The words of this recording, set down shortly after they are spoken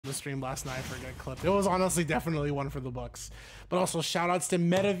the stream last night for a good clip. It was honestly definitely one for the books. But also shout outs to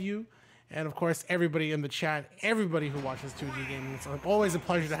MetaView and of course everybody in the chat, everybody who watches 2G Gaming. It's always a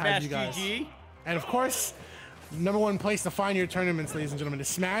pleasure to have you guys. GG. And of course, #1 place to find your tournaments, ladies and gentlemen, is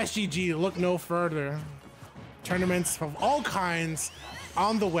Smash GG. Look no further. Tournaments of all kinds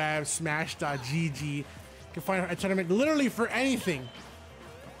on the web, smash.gg. You can find a tournament literally for anything.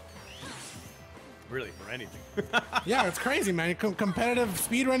 Really, for anything. Yeah, it's crazy, man. Competitive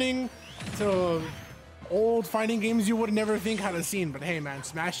speedrunning to old fighting games you would never think had a scene. But hey, man,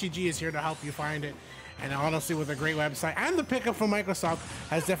 Smash GG is here to help you find it. And honestly, with a great website and the pickup from Microsoft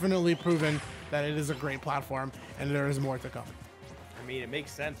has definitely proven that it is a great platform and there is more to come. I mean, it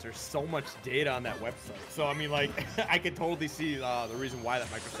makes sense. There's so much data on that website. So, I mean, like, I could totally see the reason why that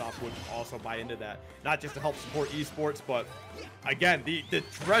Microsoft would also buy into that. Not just to help support esports, but, again, the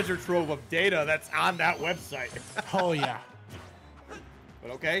treasure trove of data that's on that website. Oh, yeah.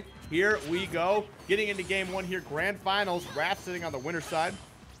 But, okay, here we go. Getting into game one here, grand finals. Raph sitting on the winner's side.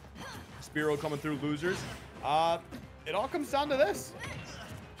 Spiro coming through losers. It all comes down to this.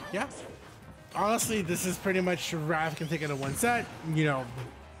 Yeah. Honestly, this is pretty much Raph can take it in one set. You know,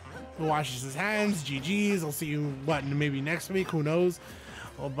 washes his hands, GG's. We'll see you, what, maybe next week, who knows.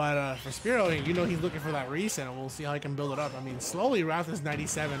 Well, but for Spiro, you know he's looking for that reset, and we'll see how he can build it up. I mean, slowly, Raph is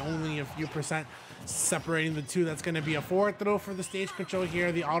 97, only a few percent separating the two. That's going to be a forward throw for the stage control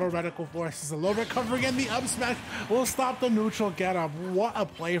here. The auto reticle force is a low recovery, and the up smash will stop the neutral get up. What a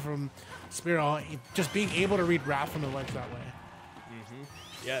play from Spiro, just being able to read Raph from the ledge that way.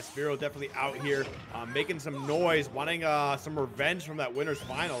 Yeah, Spiro definitely out here making some noise, wanting some revenge from that winner's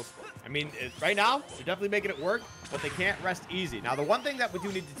finals. I mean, right now, they're definitely making it work, but they can't rest easy. Now, the one thing that we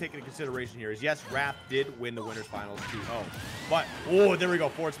do need to take into consideration here is, yes, Raph did win the winner's finals 2-0. But, oh, there we go,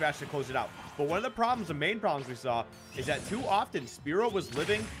 forward smash to close it out. But one of the problems, the main problems we saw, is that too often Spiro was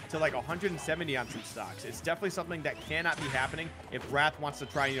living to like 170 on some stocks. It's definitely something that cannot be happening if Raph wants to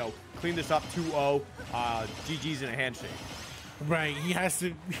try, you know, clean this up 2-0, GG's in a handshake. Right, he has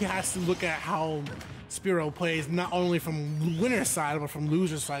to look at how Spiro plays, not only from winner's side, but from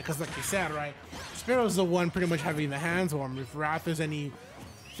loser's side, because like you said, right, Spiro's the one pretty much having the hands on him. If Raph is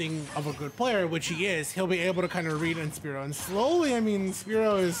anything of a good player, which he is, he'll be able to kind of read in Spiro. And slowly, I mean,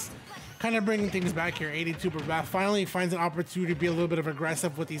 Spiro is kind of bringing things back here. 82 per Raph finally finds an opportunity to be a little bit of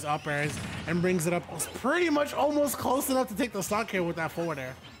aggressive with these up airs and brings it up pretty much almost close enough to take the stock here with that forward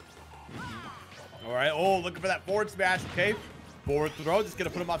air. All right, oh, looking for that forward smash, okay. Forward throw, just gonna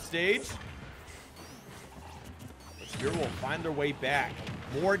put him off stage. But Spiro will find their way back.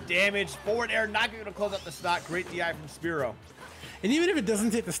 More damage, forward air, not gonna close up the stock. Great DI from Spiro. And even if it doesn't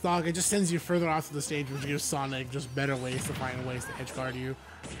take the stock, it just sends you further off to the stage, which gives Sonic just better ways to find ways to edge guard you.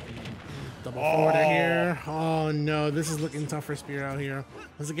 Double forwarder here. Oh no, this is looking tough for Spiro here.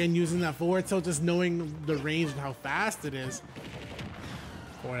 Once again, using that forward tilt, just knowing the range and how fast it is.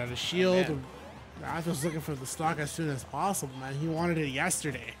 Forward out of shield. Oh, Raph was looking for the stock as soon as possible, man. He wanted it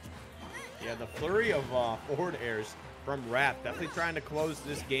yesterday. Yeah, the flurry of forward airs from Raph, definitely trying to close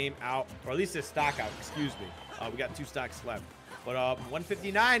this game out, or at least this stock out, excuse me. We got 2 stocks left. But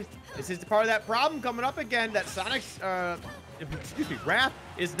 159, this is the part of that problem coming up again, that Sonic's, excuse me, Raph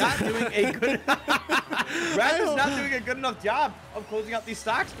is not doing a good Raph is not doing a good enough job of closing out these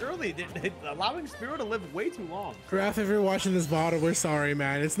stocks early, allowing Spiro to live way too long. Raph, if you're watching this VOD, we're sorry,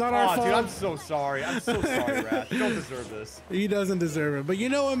 man. It's not our fault. Dude, I'm so sorry. I'm so sorry, Raph. You don't deserve this. He doesn't deserve it. But you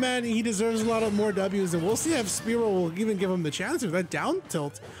know what, man? He deserves a lot of more W's, and we'll see if Spiro will even give him the chance. If that down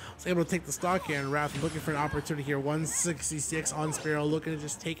tilt was able to take the stock here, and Raph looking for an opportunity here. 166 on Spiro, looking to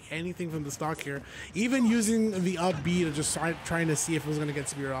just take anything from the stock here. Even using the up B to just trying to see if it was going to get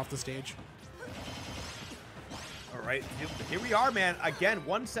Spiro off the stage. All right, here we are, man. Again,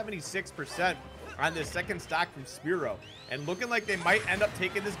 176% on this second stock from Spiro. And looking like they might end up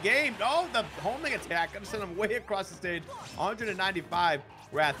taking this game. Oh, the homing attack. Gonna send them way across the stage. 195.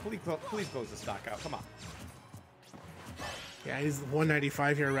 Raph, please close the stock out. Come on. Yeah, he's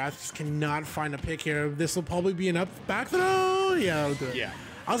 195 here. Raph just cannot find a pick here. This will probably be an up back throw. Yeah, I'll do it. Yeah.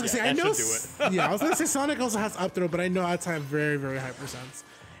 I was gonna say, I know. Yeah, I was gonna say Sonic also has up throw, but I know that's have very, very high percents.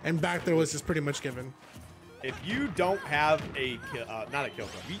 And back throw is just pretty much given. If you don't have a, not a kill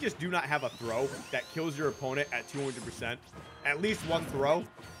throw, if you just do not have a throw that kills your opponent at 200%, at least one throw,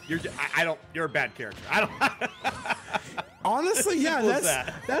 you're a bad character. Honestly, yeah,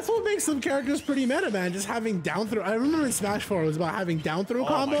 that's what makes some characters pretty meta, man. Just having down throw. I remember in Smash 4, it was about having down throw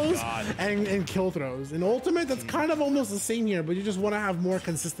combos and kill throws. In Ultimate, that's kind of almost the same here, but you just want to have more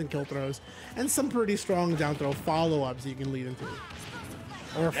consistent kill throws and some pretty strong down throw follow-ups you can lead into.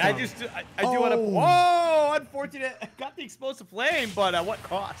 Or I do want to. Whoa, unfortunate. Got the explosive flame, but at what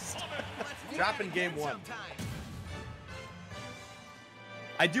cost? Dropping game 1.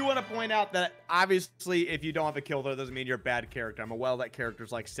 I do want to point out that obviously, if you don't have a kill there, doesn't mean you're a bad character. I'm aware that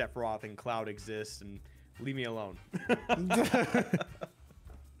characters like Sephiroth and Cloud exist, and leave me alone.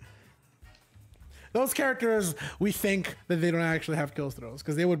 Those characters, we think that they don't actually have kill throws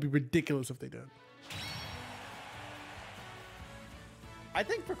because they would be ridiculous if they did. I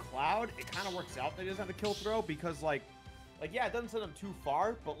think for Cloud, it kind of works out that he doesn't have a kill throw because like yeah, it doesn't send him too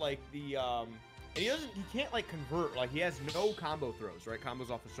far, but like the and he can't like convert, like he has no combo throws, right? Combos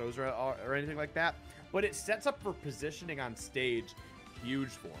off the shows or anything like that. But it sets up for positioning on stage huge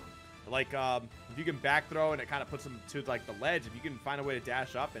for him. Like if you can back throw and it kind of puts him to like the ledge, if you can find a way to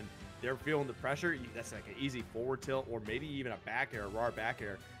dash up and they're feeling the pressure, that's like an easy forward tilt or maybe even a back air, a raw back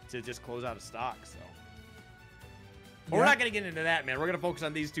air to just close out a stock. So but we're not going to get into that, man. We're going to focus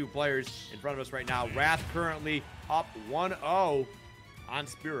on these two players in front of us right now. Wrath currently up 1-0 on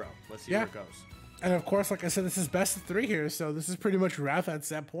Spiro. Let's see where it goes. And of course, like I said, this is best of 3 here, so this is pretty much Wrath at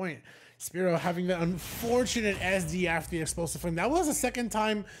that point. Spiro having that unfortunate SD after the explosive flame. That was the second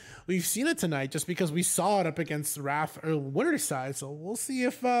time we've seen it tonight, just because we saw it up against Wrath or winner's side. So we'll see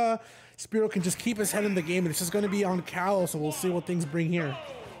if Spiro can just keep his head in the game. And it's just going to be on Kalos, so we'll see what things bring here.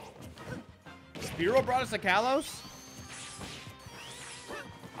 Spiro brought us to Kalos?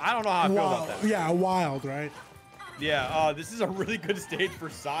 I don't know how I feel about that. Yeah, wild, right? Yeah, this is a really good stage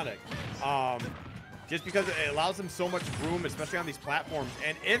for Sonic. Just because it allows them so much room, especially on these platforms.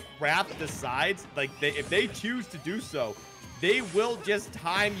 And if Wrath decides, like, if they choose to do so, they will just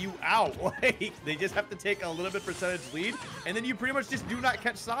time you out. Like, they just have to take a little bit percentage lead, and then you pretty much just do not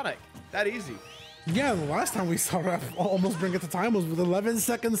catch Sonic. That easy. Yeah, the last time we saw Wrath almost bring it to time was with 11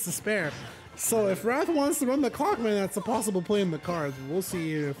 seconds to spare. So if Wrath wants to run the clock, man, that's a possible play in the cards. We'll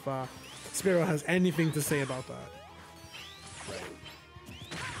see if Spiro has anything to say about that.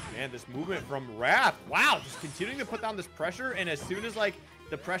 Man, this movement from Wrath, wow, just continuing to put down this pressure, and as soon as like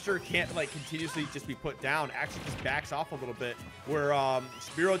the pressure can't like continuously just be put down, actually just backs off a little bit, where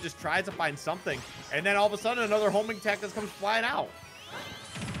Spiro just tries to find something, and then all of a sudden another homing attack just comes flying out.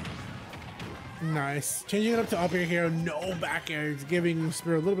 Nice. Changing it up to up air here, no back air. It's giving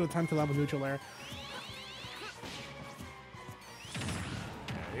Spiro a little bit of time to level neutral air.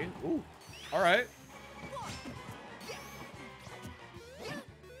 Okay. Ooh. All right.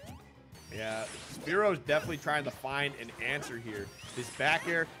 Yeah, Spiro's definitely trying to find an answer here. This back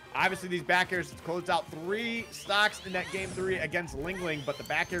air, obviously these back airs closed out 3 stocks in that game 3 against Ling Ling, but the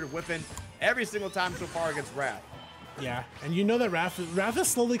back air whipping every single time so far against Wrath. Yeah, and you know that Wrath is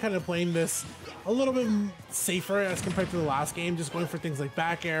slowly kind of playing this a little bit safer as compared to the last game, just going for things like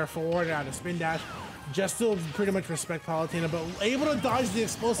back air, forward, out of spin dash, just to pretty much respect Palutena, but able to dodge the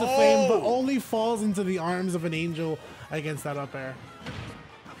explosive flame, but only falls into the arms of an angel against that up air.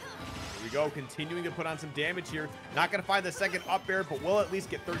 Go, continuing to put on some damage here. Not going to find the second up air, but will at least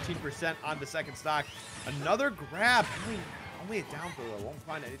get 13% on the second stock. Another grab. Only a down throw. I won't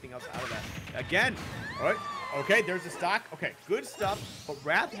find anything else out of that. Again. All right. Okay, there's the stock. Okay, good stuff. But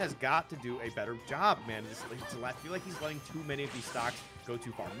Wrath has got to do a better job, man. I feel like he's letting too many of these stocks go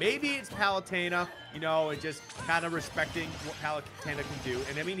too far. Maybe it's Palutena, you know, and just kind of respecting what Palutena can do.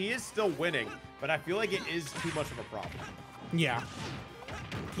 And I mean, he is still winning, but I feel like it is too much of a problem. Yeah.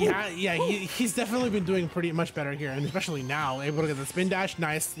 Yeah, he's definitely been doing pretty much better here, and especially now, able to get the spin dash,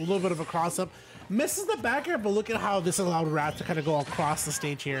 nice, a little bit of a cross up, misses the back air, but look at how this allowed Wrath to kind of go across the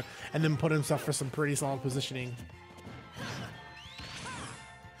stage here, and then put himself for some pretty solid positioning.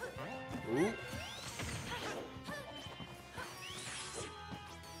 Ooh.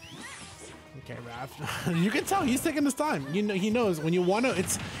 Okay, Wrath, you can tell he's taking his time. You know, he knows when you want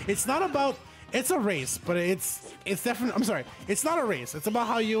to. It's not about. It's a race, but it's definitely, I'm sorry, it's not a race. It's about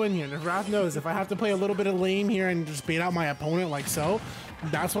how you win here. And if Wrath knows, if I have to play a little bit of lame here and just bait out my opponent like so,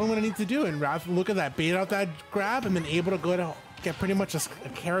 that's what I'm going to need to do. And Wrath, look at that, bait out that grab and then able to go to get pretty much a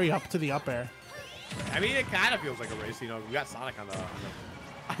carry up to the up air. I mean, it kind of feels like a race, you know. We got Sonic on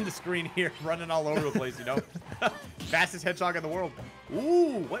the screen here, running all over the place, you know. Fastest hedgehog in the world.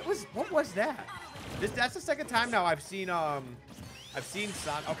 Ooh, what was that? That's the second time now I've seen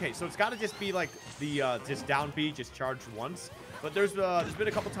Sonic. Okay, so it's got to just be like the just down B, just charged once. But there's been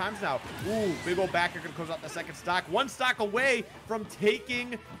a couple times now. Ooh, big old backer gonna close out the second stock. 1 stock away from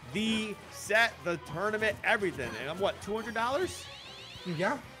taking the set, the tournament, everything. And I'm what, $200?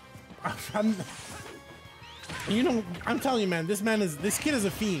 Yeah. You know, I'm telling you, man, this kid is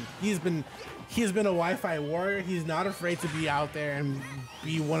a fiend. He has been a Wi-Fi warrior. He's not afraid to be out there and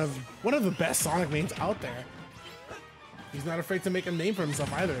be one of the best Sonic mains out there. He's not afraid to make a name for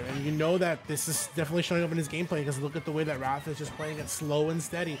himself either. And you know that this is definitely showing up in his gameplay because look at the way that Wrath is just playing it slow and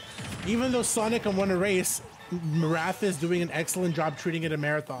steady. Even though Sonic can win a race, Wrath is doing an excellent job treating it a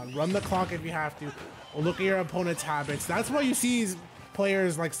marathon. Run the clock if you have to. Or look at your opponent's habits. That's why you see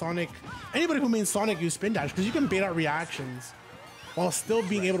players like Sonic, anybody who means Sonic use spin dash, because you can bait out reactions while still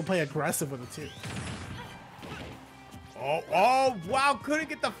being able to play aggressive with it too. Oh, wow. Couldn't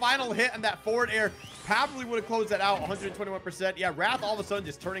get the final hit on that forward air. Probably would have closed that out 121%. Yeah, Wrath all of a sudden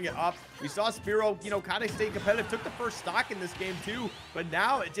just turning it up. We saw Spiro, you know, kind of stay competitive. Took the first stock in this game too, but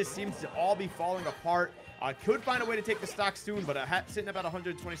now it just seems to all be falling apart. Could find a way to take the stock soon, but sitting about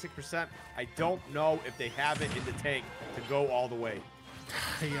 126%. I don't know if they have it in the tank to go all the way.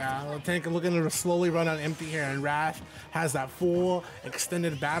 Yeah, the tank looking to slowly run on empty here, and Wrath has that full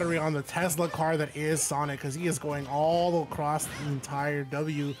extended battery on the Tesla car that is Sonic, because he is going all across the entire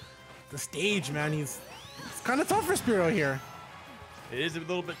the stage, man. It's kind of tough for Spiro here. It is a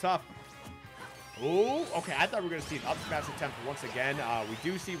little bit tough. Oh, okay. I thought we were going to see an up smash attempt once again. We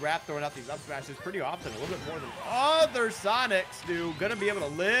do see Wrath throwing out these up smashes pretty often, a little bit more than other Sonics do. Going to be able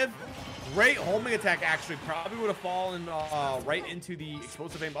to live. Great homing attack, actually. Probably would have fallen right into the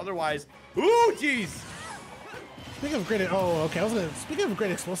explosive aim otherwise. Ooh, jeez. Speaking of great, speaking of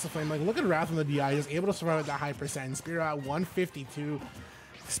great explosive flame, like look at Wrath on the DI, just able to survive at that high percent. Spiro at 152.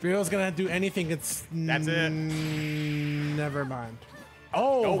 Spiro's gonna do anything. That's it. Never mind.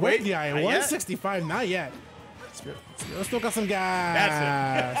 Oh, wait, DI 165, not yet. Spiro still got some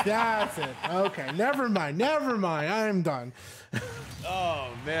gas. That's it. Okay, never mind. I'm done. Oh,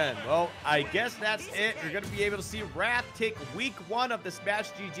 man. Well, I guess that's it. You're going to be able to see Wrath take week 1 of the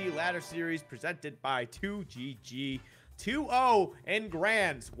Smash GG ladder series presented by 2GG 2-0 in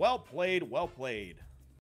grands. Well played, well played.